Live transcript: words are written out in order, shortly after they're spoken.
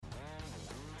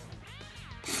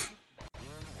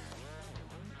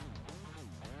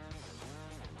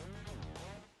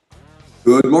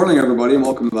Good morning, everybody, and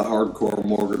welcome to the Hardcore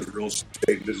Mortgage Real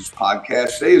Estate Business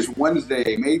Podcast. Today is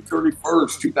Wednesday, May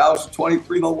 31st,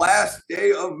 2023, the last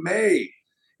day of May.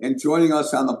 And joining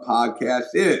us on the podcast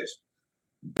is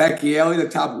Becky Alley, the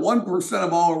top 1%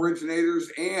 of all originators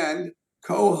and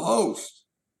co-host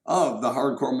of the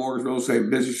Hardcore Mortgage Real Estate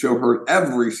Business Show, heard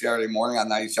every Saturday morning on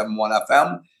 97.1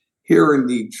 FM here in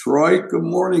Detroit. Good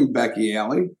morning, Becky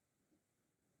Alley.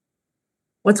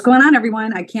 What's going on,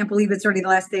 everyone? I can't believe it's already the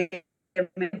last day.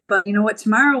 But you know what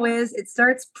tomorrow is? It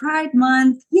starts Pride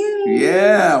Month. Yay!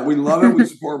 Yeah, we love it. We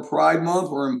support Pride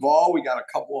Month. We're involved. We got a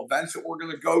couple events that we're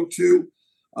going to go to.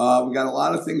 We got a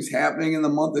lot of things happening in the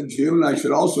month of June. I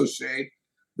should also say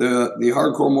the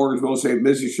Hardcore Mortgage Real Estate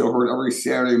Business Show heard every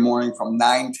Saturday morning from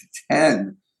 9 to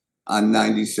 10 on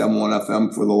 97.1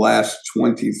 FM for the last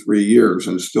 23 years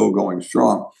and still going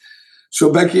strong. So,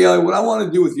 Becky Alley, what I want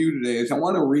to do with you today is I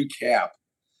want to recap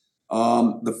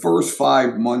the first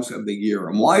 5 months of the year.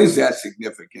 And why is that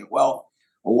significant? Well,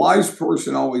 a wise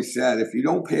person always said, if you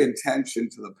don't pay attention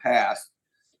to the past,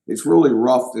 it's really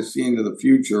rough to see into the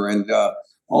future. And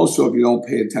also, if you don't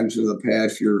pay attention to the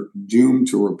past, you're doomed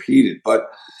to repeat it. But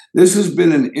this has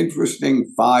been an interesting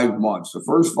 5 months. The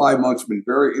first 5 months have been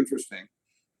very interesting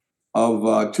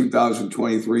of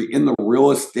 2023 in the real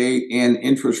estate and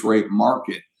interest rate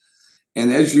market.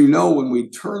 And as you know, when we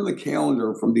turn the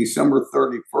calendar from December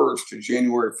 31st to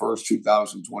January 1st,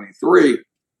 2023,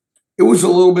 it was a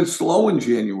little bit slow in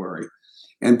January.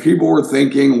 And people were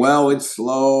thinking, well, it's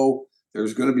slow.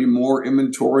 There's going to be more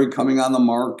inventory coming on the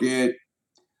market.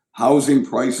 Housing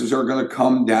prices are going to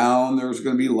come down. There's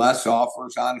going to be less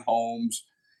offers on homes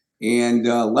and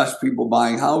less people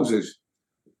buying houses.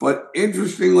 But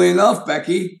interestingly enough,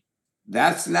 Becky,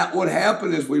 that's not what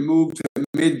happened as we moved to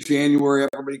mid-January,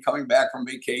 everybody coming back from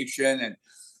vacation and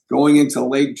going into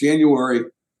late January.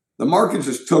 The market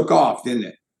just took off, didn't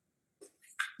it?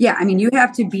 Yeah, I mean, you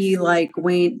have to be like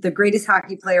Wayne, the greatest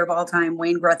hockey player of all time,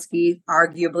 Wayne Gretzky,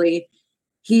 arguably.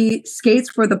 He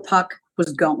skates where the puck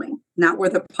was going, not where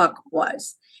the puck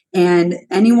was. And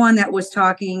anyone that was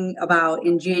talking about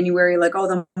in January, like, oh,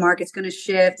 the market's going to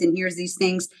shift and here's these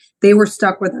things, they were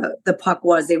stuck where the puck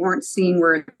was. They weren't seeing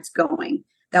where it's going.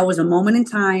 That was a moment in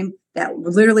time. That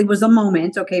literally was a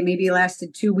moment. Okay, maybe it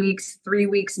lasted 2 weeks, 3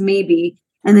 weeks, maybe.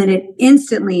 And then it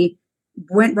instantly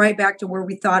went right back to where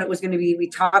we thought it was going to be. We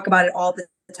talk about it all the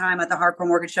time at the Hardcore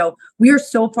Mortgage Show. We are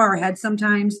so far ahead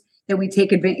sometimes that we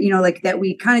take advantage, like that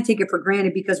we kind of take it for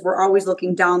granted because we're always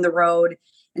looking down the road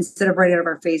instead of right out of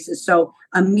our faces. So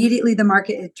immediately the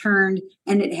market had turned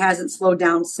and it hasn't slowed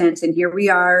down since. And here we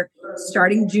are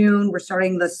starting June. We're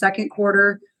starting the second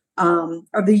quarter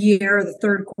of the year, the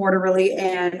third quarter really,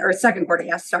 or second quarter,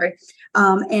 yes, sorry.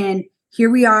 And here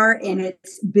we are, and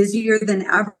it's busier than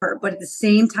ever. But at the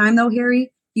same time, though,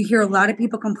 Harry, you hear a lot of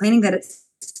people complaining that it's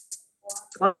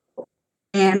slow.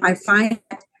 And I find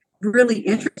that really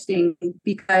interesting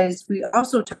because we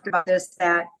also talked about this,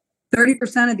 that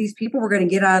 30% of these people were going to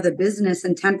get out of the business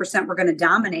and 10% were going to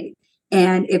dominate.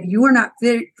 And if you are not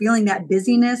feeling that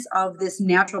busyness of this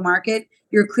natural market,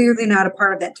 you're clearly not a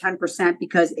part of that 10%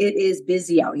 because it is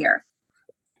busy out here.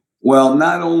 Well,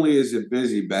 not only is it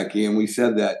busy, Becky, and we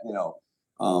said that,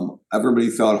 everybody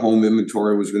thought home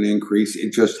inventory was going to increase.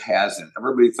 It just hasn't.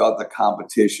 Everybody thought the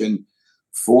competition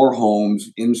for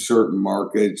homes in certain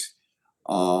markets,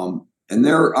 and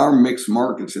there are mixed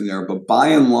markets in there, but by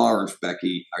and large,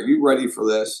 Becky, are you ready for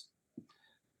this?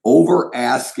 Over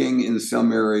asking in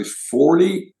some areas,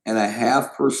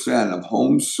 40.5% of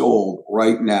homes sold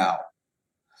right now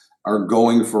are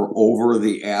going for over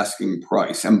the asking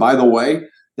price. And by the way,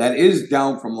 that is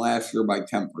down from last year by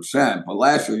 10%. But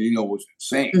last year, was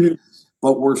insane. Mm-hmm.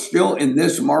 But we're still in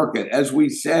this market. As we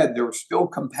said, there's still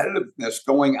competitiveness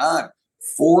going on.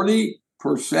 40%,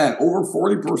 over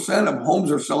 40% of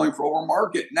homes are selling for over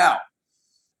market now.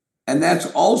 And that's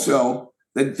also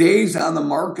the days on the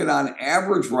market on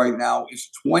average right now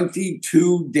is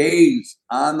 22 days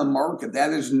on the market.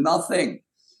 That is nothing.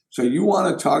 So you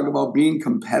want to talk about being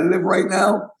competitive right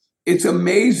now? It's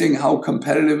amazing how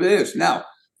competitive it is. Now,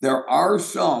 there are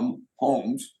some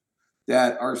homes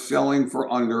that are selling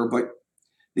for under, but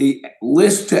the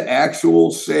list to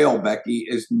actual sale, Becky,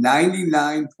 is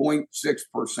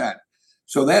 99.6%.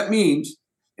 So that means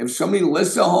if somebody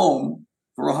lists a home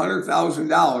for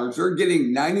 $100,000, they're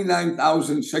getting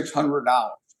 $99,600.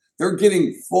 They're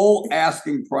getting full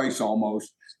asking price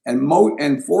almost. And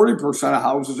 40% of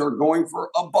houses are going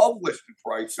for above listed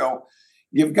price. So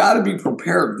you've got to be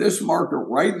prepared. This market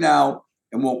right now,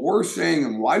 and what we're saying,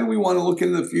 and why do we want to look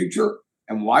into the future?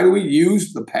 And why do we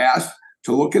use the past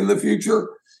to look in the future?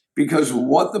 Because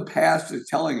what the past is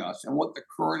telling us and what the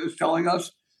current is telling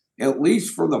us at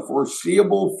least for the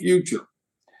foreseeable future,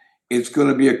 it's going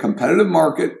to be a competitive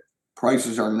market.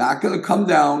 Prices are not going to come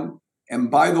down.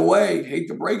 And by the way, hate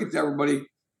to break it to everybody,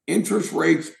 interest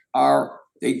rates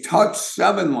they touched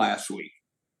 7 last week.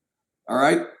 All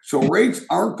right. So rates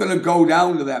aren't going to go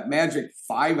down to that magic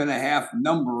 5.5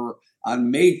 number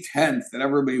on May 10th that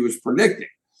everybody was predicting.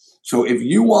 So if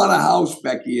you want a house,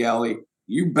 Becky Alley,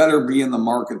 you better be in the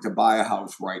market to buy a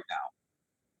house right now.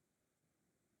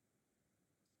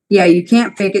 Yeah, you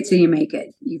can't fake it till you make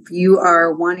it. If you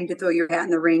are wanting to throw your hat in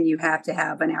the ring, you have to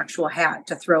have an actual hat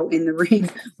to throw in the ring,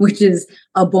 which is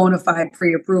a bona fide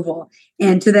pre-approval.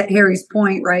 And to that Harry's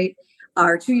point, right,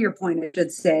 or to your point, I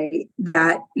should say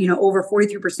that, over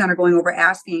 43% are going over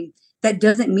asking. That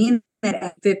doesn't mean that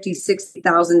at $50,000,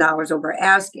 $60,000 over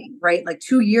asking, right? Like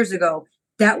 2 years ago,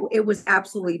 that it was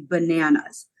absolutely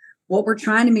bananas. What we're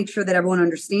trying to make sure that everyone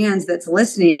understands that's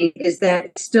listening is that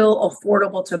it's still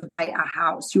affordable to buy a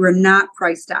house. You are not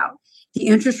priced out. The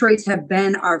interest rates have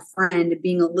been our friend,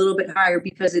 being a little bit higher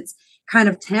because it's kind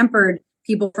of tempered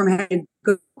people from having to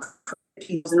go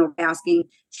over asking.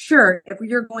 Sure, if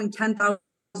you're going 10,000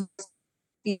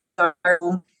 feet,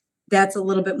 that's a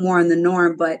little bit more in the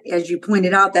norm. But as you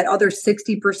pointed out, that other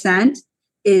 60%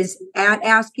 is at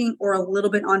asking or a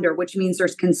little bit under, which means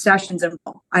there's concessions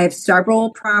involved. I have several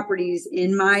properties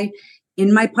in my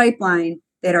pipeline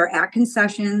that are at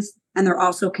concessions, and they're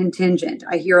also contingent.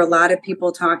 I hear a lot of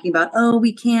people talking about, oh,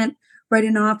 we can't write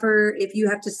an offer if you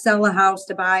have to sell a house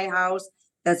to buy a house.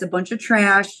 That's a bunch of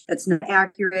trash. That's not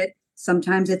accurate.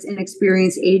 Sometimes it's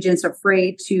inexperienced agents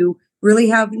afraid to really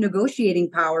have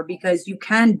negotiating power because you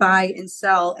can buy and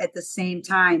sell at the same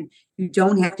time. You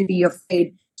don't have to be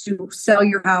afraid to sell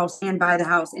your house and buy the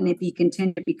house and it be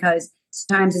contingent, because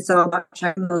sometimes it's all about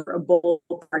checking over a both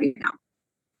party now.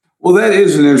 Well, that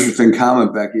is an interesting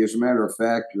comment, Becky. As a matter of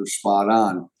fact, you're spot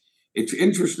on. It's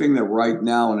interesting that right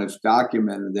now, and it's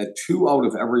documented, that 2 out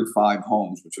of every 5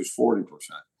 homes, which is 40%,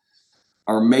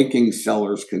 are making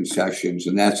sellers concessions,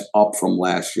 and that's up from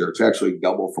last year. It's actually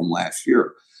double from last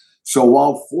year. So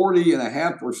while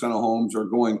 40.5% of homes are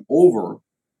going over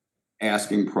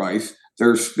asking price,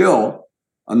 there's still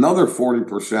another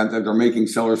 40% that they're making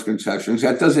sellers concessions.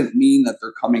 That doesn't mean that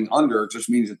they're coming under. It just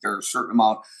means that there's a certain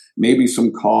amount, maybe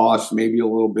some costs, maybe a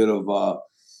little bit of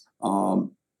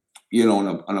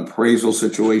an appraisal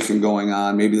situation going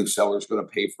on. Maybe the seller's going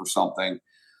to pay for something.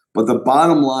 But the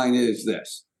bottom line is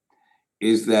this,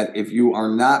 is that if you are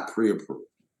not pre-approved,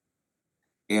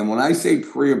 and when I say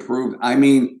pre-approved, I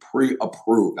mean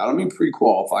pre-approved. I don't mean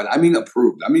pre-qualified. I mean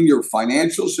approved. I mean your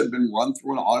financials have been run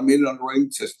through an automated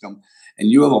underwriting system, and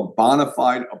you have a bona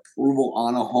fide approval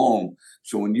on a home.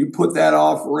 So when you put that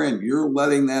offer in, you're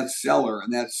letting that seller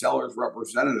and that seller's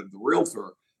representative, the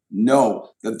realtor,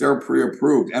 know that they're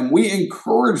pre-approved. And we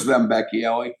encourage them, Becky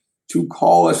Alley, to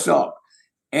call us up.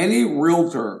 Any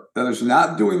realtor that is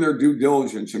not doing their due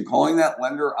diligence and calling that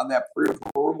lender on that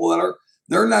pre-approval letter,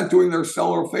 they're not doing their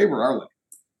seller a favor, are they?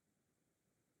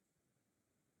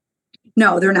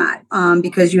 No, they're not,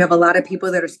 because you have a lot of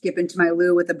people that are skipping to my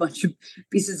loo with a bunch of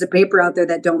pieces of paper out there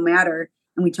that don't matter.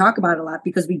 And we talk about it a lot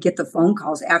because we get the phone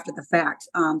calls after the fact.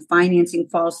 Financing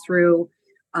falls through,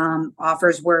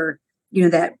 offers where,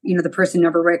 the person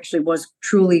never actually was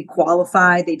truly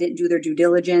qualified. They didn't do their due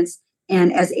diligence.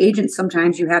 And as agents,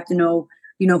 sometimes you have to know,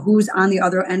 who's on the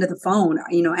other end of the phone.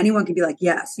 Anyone can be like,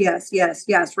 yes, yes, yes,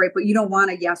 yes, right? But you don't want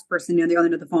a yes person on the other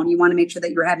end of the phone. You want to make sure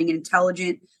that you're having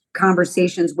intelligent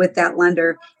conversations with that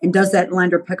lender. And does that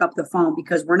lender pick up the phone?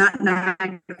 Because we're not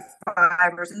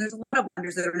 9-to-5ers, and there's a lot of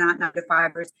lenders that are not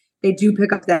 9-to-5ers. They do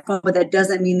pick up that phone, but that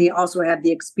doesn't mean they also have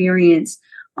the experience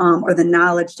or the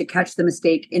knowledge to catch the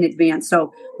mistake in advance.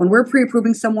 So when we're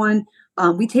pre-approving someone,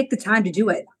 we take the time to do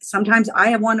it. Sometimes I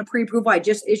have one to pre-approval. I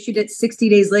just issued it 60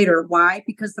 days later. Why?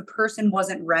 Because the person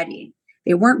wasn't ready.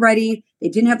 They weren't ready. They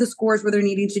didn't have the scores where they're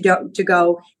needing to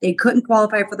go. They couldn't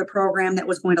qualify for the program that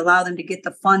was going to allow them to get the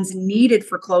funds needed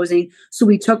for closing. So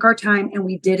we took our time and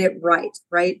we did it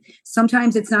right?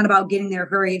 Sometimes it's not about getting there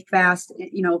hurry, fast,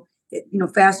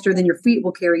 faster than your feet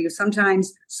will carry you.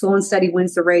 Sometimes slow and steady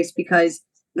wins the race, because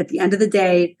at the end of the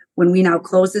day, when we now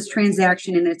close this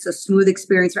transaction and it's a smooth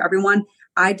experience for everyone,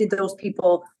 I did those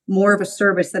people more of a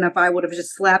service than if I would have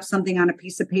just slapped something on a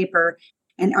piece of paper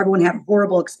and everyone had a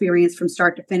horrible experience from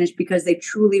start to finish because they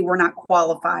truly were not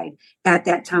qualified at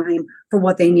that time for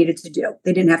what they needed to do.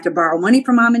 They didn't have to borrow money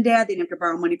from mom and dad. They didn't have to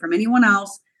borrow money from anyone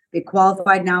else. They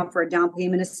qualified now for a down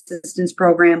payment assistance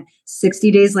program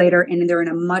 60 days later, and they're in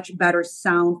a much better,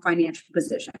 sound financial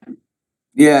position.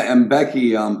 Yeah, and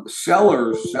Becky,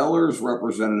 sellers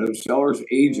representatives, sellers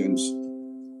agents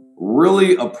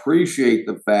really appreciate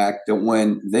the fact that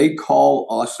when they call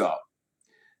us up,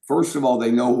 first of all,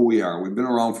 they know who we are. We've been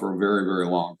around for a very, very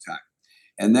long time.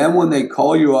 And then when they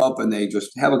call you up and they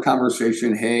just have a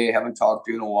conversation, hey, haven't talked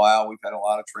to you in a while. We've had a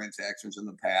lot of transactions in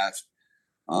the past.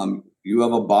 You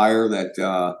have a buyer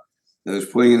that is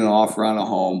putting in an offer on a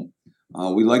home.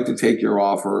 We'd like to take your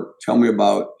offer. Tell me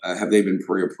about, have they been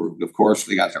pre-approved? Of course,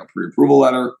 they got their pre-approval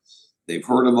letter. They've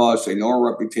heard of us. They know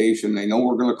our reputation. They know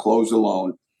we're going to close the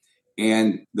loan.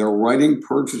 And they're writing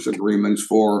purchase agreements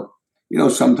for,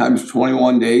 sometimes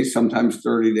 21 days, sometimes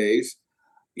 30 days.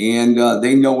 And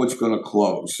they know what's going to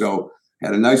close. So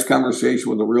had a nice conversation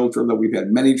with a realtor that we've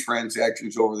had many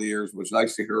transactions over the years. It was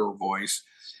nice to hear her voice.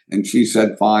 And she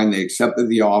said, fine, they accepted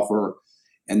the offer.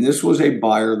 And this was a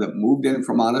buyer that moved in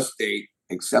from out of state,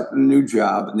 accepted a new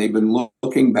job, and they've been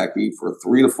looking, Becky, for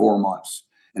 3 to 4 months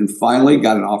and finally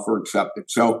got an offer accepted.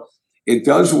 So it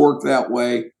does work that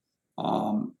way.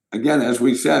 Again, as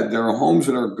we said, there are homes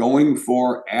that are going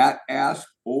for at ask,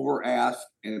 over ask.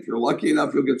 And if you're lucky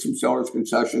enough, you'll get some seller's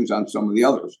concessions on some of the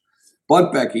others.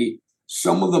 But Becky,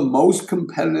 some of the most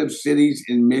competitive cities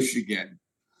in Michigan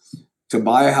to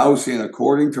buy a house in,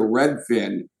 according to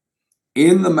Redfin,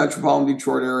 in the metropolitan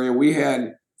Detroit area, we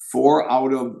had 4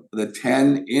 out of the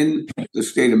 10 in the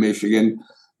state of Michigan.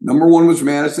 Number 1 was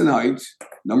Madison Heights.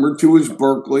 Number 2 is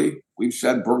Berkeley. We've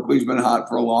said Berkeley's been hot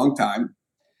for a long time.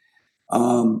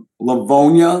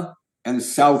 Livonia and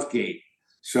Southgate.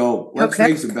 So let's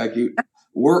face it, Becky,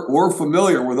 we're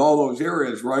familiar with all those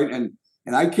areas, right?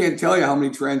 And I can't tell you how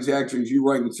many transactions you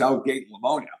write in Southgate and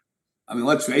Livonia. I mean,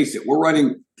 let's face it, we're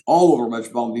writing all over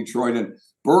metropolitan Detroit, and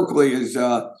Berkeley is,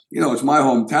 it's my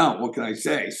hometown. What can I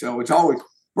say? So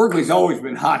Berkeley's always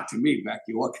been hot to me,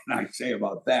 Becky. What can I say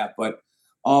about that? But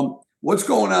what's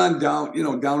going on down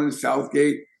in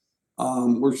Southgate?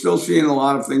 We're still seeing a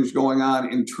lot of things going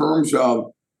on in terms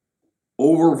of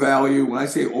overvalue. When I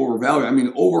say overvalue, I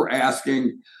mean over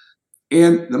asking.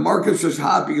 And the market's just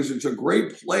hot because it's a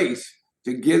great place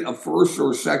to get a first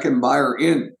or second buyer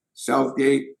in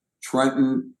Southgate,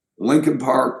 Trenton, Lincoln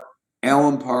Park,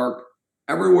 Allen Park,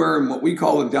 everywhere in what we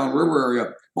call the downriver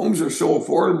area. Homes are so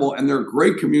affordable and they're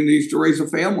great communities to raise a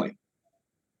family.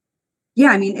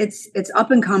 Yeah, I mean, it's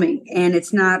up and coming and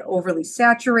it's not overly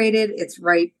saturated. It's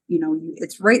right,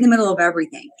 it's right in the middle of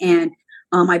everything. And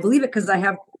I believe it because I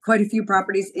have quite a few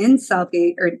properties in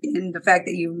Southgate, or in the fact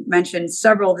that you mentioned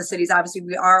several of the cities. Obviously,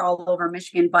 we are all over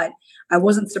Michigan, but I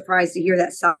wasn't surprised to hear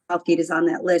that Southgate is on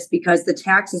that list because the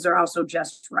taxes are also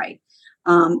just right.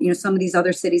 Some of these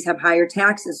other cities have higher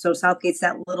taxes. So Southgate's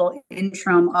that little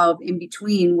interim of in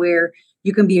between where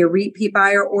you can be a repeat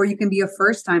buyer or you can be a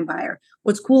first-time buyer.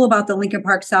 What's cool about the Lincoln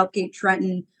Park, Southgate,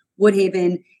 Trenton,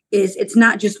 Woodhaven is it's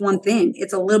not just one thing.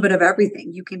 It's a little bit of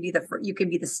everything. You can be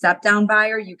the step down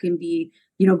buyer. You can be,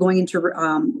 going into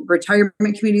retirement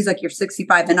communities like you're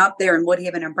 65 and up there in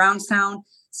Woodhaven and Brownstown.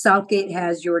 Southgate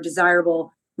has your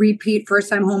desirable repeat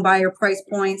first-time home buyer price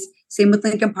points. Same with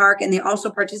Lincoln Park, and they also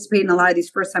participate in a lot of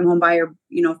these first-time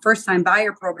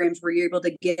buyer programs where you're able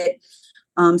to get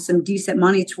some decent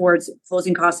money towards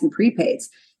closing costs and prepaids.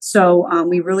 So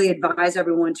we really advise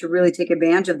everyone to really take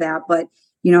advantage of that. But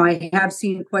I have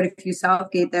seen quite a few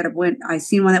Southgate that I've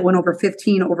seen one that went over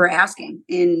 15 over asking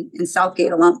in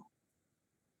Southgate alone.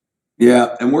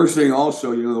 Yeah, and we're seeing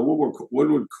also, the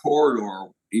Woodward corridor.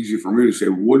 Easy for me to say.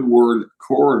 Woodward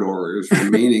corridor is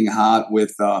remaining hot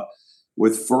with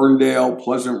Ferndale,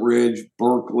 Pleasant Ridge,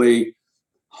 Berkeley,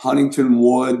 Huntington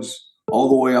Woods, all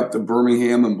the way up to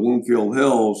Birmingham and Bloomfield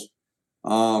Hills,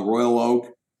 Royal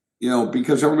Oak,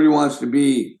 because everybody wants to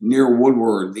be near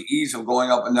Woodward, the ease of going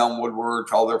up and down Woodward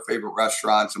to all their favorite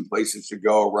restaurants and places to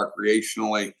go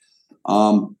recreationally.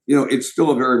 It's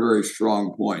still a very, very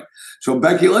strong point. So,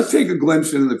 Becky, let's take a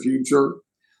glimpse into the future.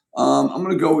 I'm going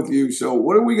to go with you. So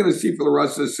what are we going to see for the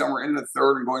rest of the summer in the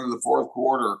third and going to the fourth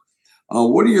quarter?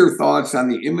 What are your thoughts on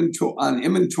the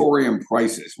inventory and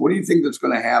prices? What do you think that's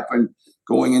going to happen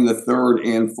going in the third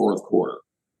and fourth quarter?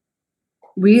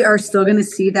 We are still going to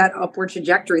see that upward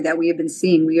trajectory that we have been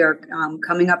seeing. We are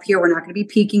coming up here. We're not going to be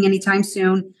peaking anytime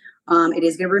soon. It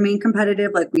is going to remain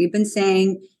competitive, like we've been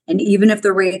saying. And even if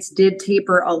the rates did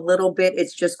taper a little bit,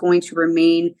 it's just going to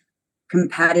remain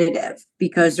competitive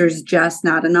because there's just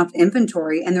not enough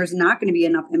inventory, and there's not going to be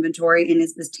enough inventory. And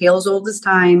it's this tale as old as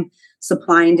time,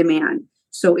 supply and demand.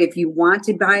 So if you want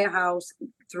to buy a house,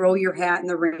 throw your hat in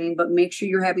the ring, but make sure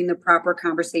you're having the proper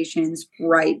conversations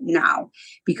right now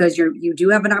because you do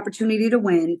have an opportunity to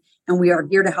win, and we are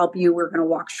here to help you. We're going to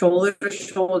walk shoulder to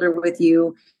shoulder with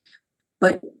you,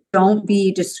 but don't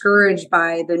be discouraged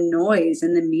by the noise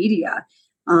and the media.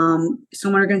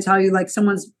 Someone are going to tell you like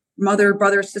someone's mother,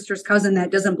 brother, sister's cousin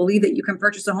that doesn't believe that you can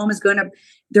purchase a home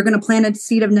they're going to plant a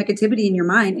seed of negativity in your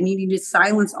mind, and you need to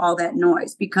silence all that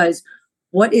noise, because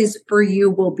what is for you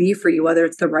will be for you, whether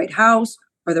it's the right house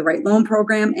or the right loan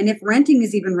program. And if renting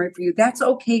is even right for you, that's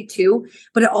okay too.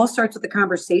 But it all starts with the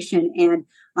conversation, and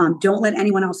don't let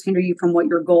anyone else hinder you from what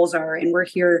your goals are. And we're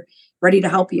here ready to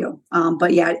help you.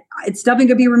 But yeah, it's definitely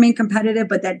going to remain competitive,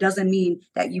 but that doesn't mean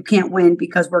that you can't win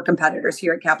because we're competitors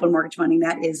here at Capital Mortgage Funding.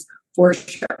 That is for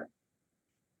sure.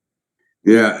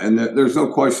 Yeah, and there's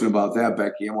no question about that,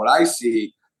 Becky. And what I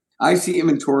see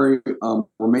inventory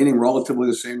remaining relatively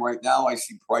the same right now. I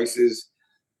see prices,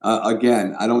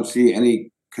 again, I don't see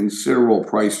any considerable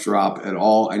price drop at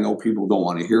all. I know people don't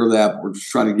want to hear that, but we're just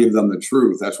trying to give them the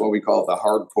truth. That's why we call it the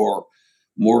Hardcore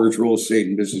Mortgage Real Estate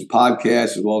and Business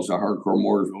Podcast, as well as the Hardcore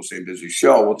Mortgage Real Estate Business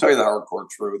Show. We'll tell you the hardcore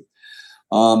truth.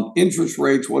 Interest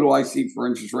rates, what do I see for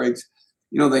interest rates?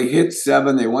 They hit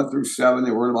 7. They went through 7.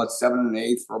 They were at about 7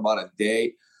 1/8 for about a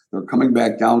day. They're coming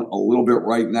back down a little bit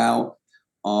right now.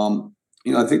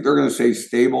 I think they're going to stay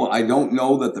stable. I don't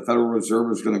know that the Federal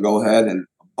Reserve is going to go ahead and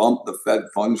bump the Fed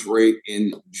funds rate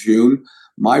in June.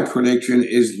 My prediction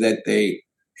is that they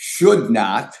should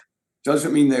not.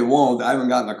 Doesn't mean they won't. I haven't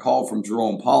gotten a call from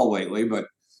Jerome Powell lately, but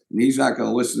he's not going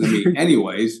to listen to me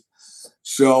anyways.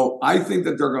 So I think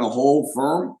that they're going to hold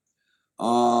firm.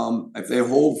 If they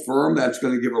hold firm, that's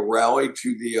going to give a rally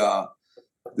to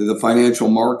the financial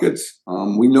markets.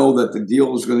 We know that the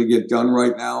deal is going to get done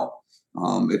right now.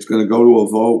 It's going to go to a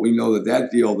vote. We know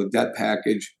that deal, the debt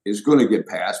package, is going to get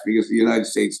passed because the United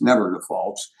States never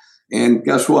defaults. And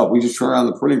guess what? We just turn on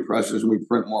the printing presses and we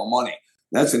print more money.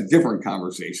 That's a different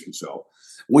conversation. So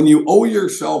when you owe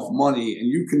yourself money and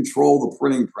you control the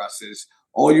printing presses,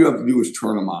 all you have to do is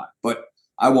turn them on. But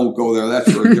I won't go there. That's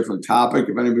for a different topic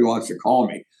if anybody wants to call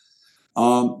me.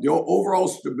 The overall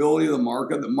stability of the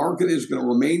market is going to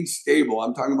remain stable.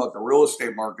 I'm talking about the real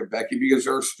estate market, Becky, because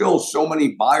there are still so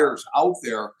many buyers out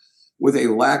there with a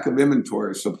lack of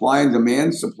inventory. Supply and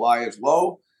demand. Supply is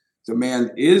low.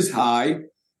 Demand is high.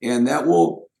 And that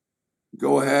will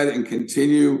go ahead and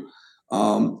continue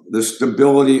the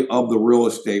stability of the real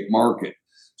estate market.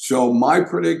 So my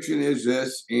prediction is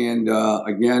this, and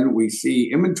again, we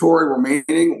see inventory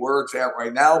remaining where it's at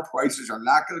right now. Prices are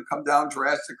not going to come down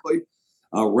drastically.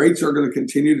 Rates are going to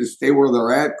continue to stay where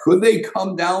they're at. Could they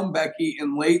come down, Becky,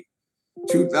 in late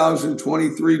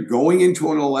 2023, going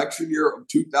into an election year of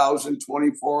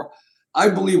 2024? I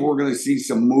believe we're going to see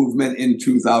some movement in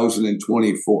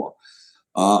 2024.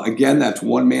 Again, that's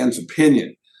one man's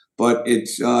opinion. But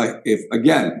it's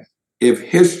if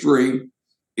history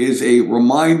is a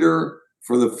reminder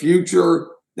for the future,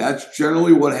 that's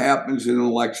generally what happens in an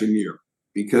election year,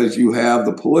 because you have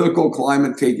the political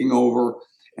climate taking over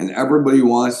and everybody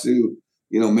wants to,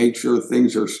 make sure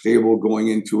things are stable going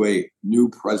into a new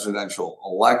presidential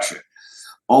election.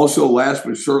 Also, last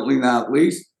but certainly not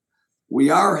least, we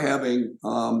are having,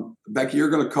 Becky, you're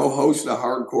going to co-host the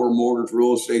Hardcore Mortgage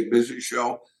Real Estate Business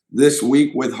Show this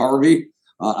week with Harvey.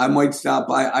 I might stop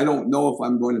by. I don't know if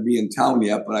I'm going to be in town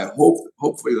yet, but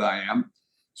hopefully that I am.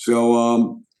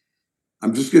 So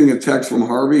I'm just getting a text from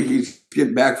Harvey. He's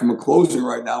getting back from a closing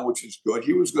right now, which is good.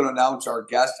 He was going to announce our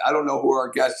guest. I don't know who our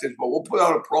guest is, but we'll put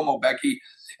out a promo, Becky.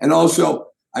 And also,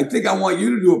 I think I want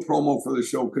you to do a promo for the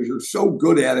show because you're so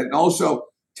good at it. And also,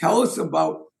 tell us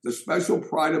about the special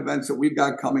Pride events that we've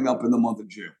got coming up in the month of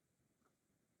June.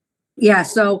 Yeah.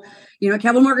 So,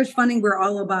 Capital Mortgage Funding, we're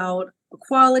all about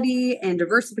equality and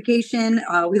diversification.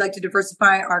 We like to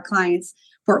diversify our clients'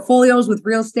 portfolios with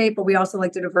real estate, but we also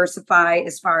like to diversify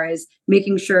as far as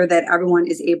making sure that everyone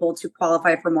is able to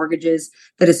qualify for mortgages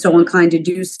that is so inclined to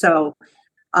do so.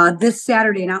 This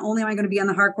Saturday, not only am I going to be on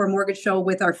the Hardcore Mortgage Show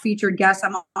with our featured guests,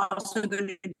 I'm also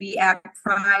going to be at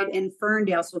Pride in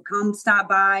Ferndale. So come stop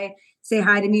by, say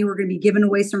hi to me. We're going to be giving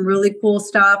away some really cool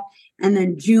stuff. And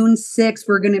then June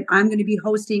 6th, I'm going to be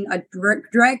hosting a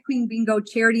drag queen bingo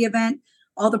charity event.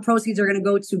 All the proceeds are going to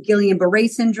go to Guillain-Barré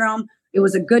syndrome. It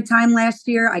was a good time last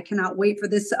year. I cannot wait for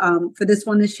this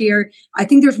one this year. I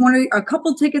think there's a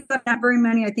couple tickets, not very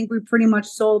many. I think we pretty much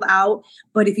sold out.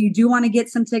 But if you do want to get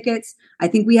some tickets, I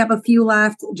think we have a few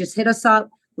left. Just hit us up.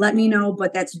 Let me know.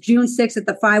 But that's June 6th at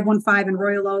the 515 in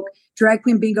Royal Oak. Drag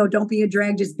Queen Bingo. Don't be a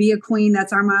drag. Just be a queen.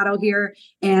 That's our motto here.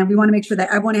 And we want to make sure that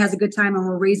everyone has a good time, and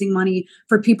we're raising money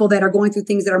for people that are going through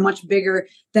things that are much bigger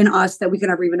than us that we could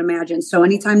ever even imagine. So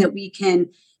anytime that we can,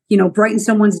 brighten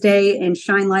someone's day and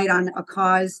shine light on a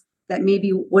cause that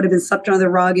maybe would have been swept under the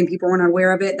rug and people weren't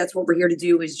aware of it, that's what we're here to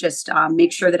do, is just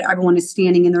make sure that everyone is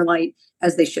standing in their light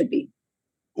as they should be.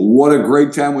 What a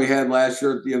great time we had last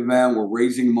year at the event. We're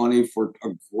raising money for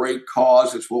a great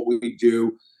cause. It's what we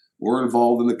do. we're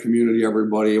involved in the community,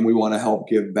 everybody, and we want to help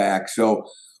give back. So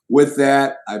with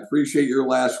that, I appreciate your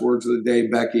last words of the day,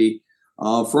 Becky.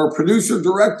 For our producer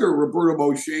director, Roberto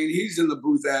Beauchene, he's in the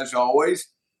booth as always.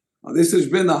 This has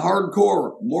been the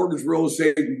Hardcore Mortgage Real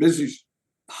Estate and Business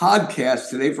Podcast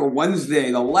today for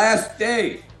Wednesday, the last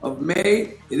day of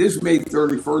May. It is May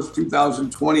 31st,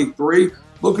 2023.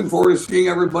 Looking forward to seeing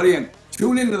everybody, and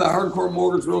tune into the Hardcore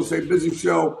Mortgage Real Estate Business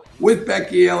Show with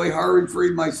Becky Alley, Harvey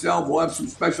Freed, myself. We'll have some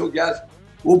special guests.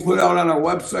 We'll put out on our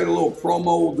website a little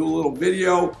promo. We'll do a little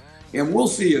video, and we'll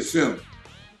see you soon.